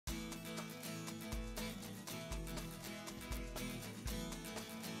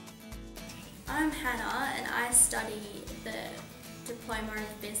I'm Hannah and I study the Diploma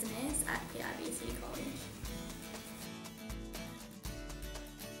of Business at PIBT College.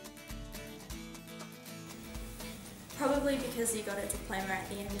 Probably because you got a diploma at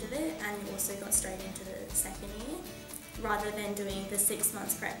the end of it and you also got straight into the second year, rather than doing the 6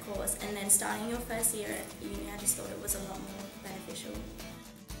 months prep course and then starting your first year at uni. I just thought it was a lot more beneficial.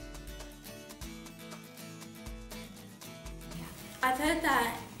 I've heard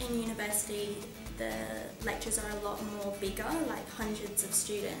that in university the lectures are a lot more bigger, like hundreds of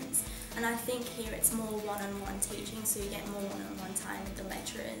students, and I think here it's more one-on-one teaching, so you get more one-on-one time with the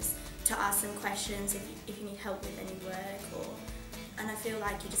lecturers to ask them questions if you need help with any work, and I feel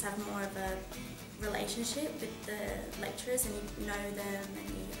like you just have more of a relationship with the lecturers and you know them and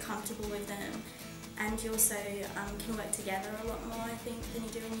you're comfortable with them, and you also can work together a lot more, I think, than you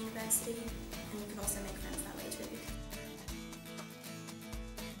do in university, and you can also make friends that way too.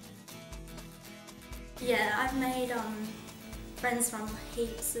 Yeah, I've made friends from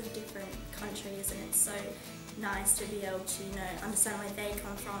heaps of different countries, and it's so nice to be able to, understand where they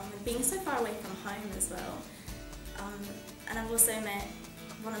come from and being so far away from home as well. And I've also met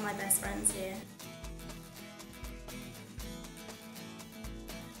one of my best friends here.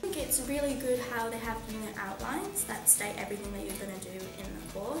 I think it's really good how they have unit outlines that state everything that you're going to do in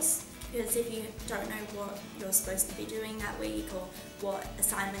the course, because if you don't know what you're supposed to be doing that week or what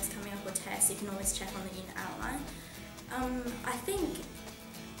assignments coming up or tests, you can always check on the unit outline. I think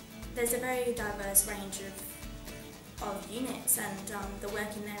there's a very diverse range of units, and the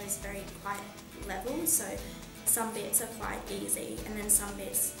work in there is quite level, so some bits are quite easy and then some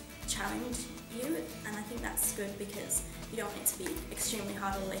bits challenge you, and I think that's good because you don't want it to be extremely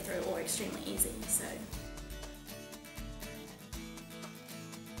hard all the way through or extremely easy. So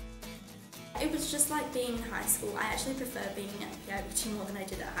it was just like being in high school. I actually prefer being at PIBT more than I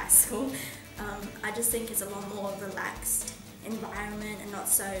did at high school. I just think it's a lot more relaxed environment and not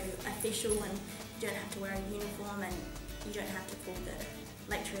so official, and you don't have to wear a uniform and you don't have to call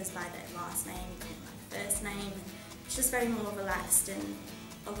the lecturers by their last name, you call them by their first name. It's just very more relaxed and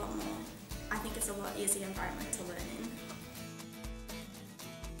a lot more, I think it's a lot easier environment to learn in.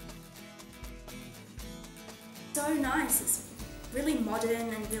 So nice, it's really modern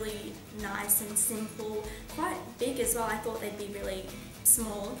and really nice and simple, quite big as well. I thought they'd be really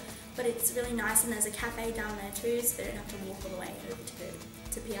small, but it's really nice, and there's a cafe down there too, so they don't have to walk all the way over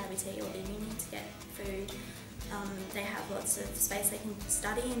to PIBT or the uni to get food. They have lots of space they can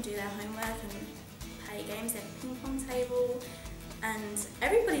study and do their homework and play games. They have a ping pong table, and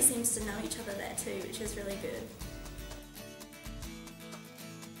everybody seems to know each other there too, which is really good.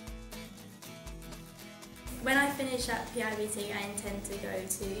 When I finish at PIBT, I intend to go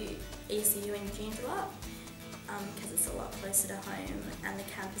to ECU in Joondalup because it's a lot closer to home and the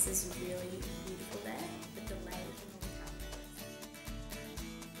campus is really beautiful there.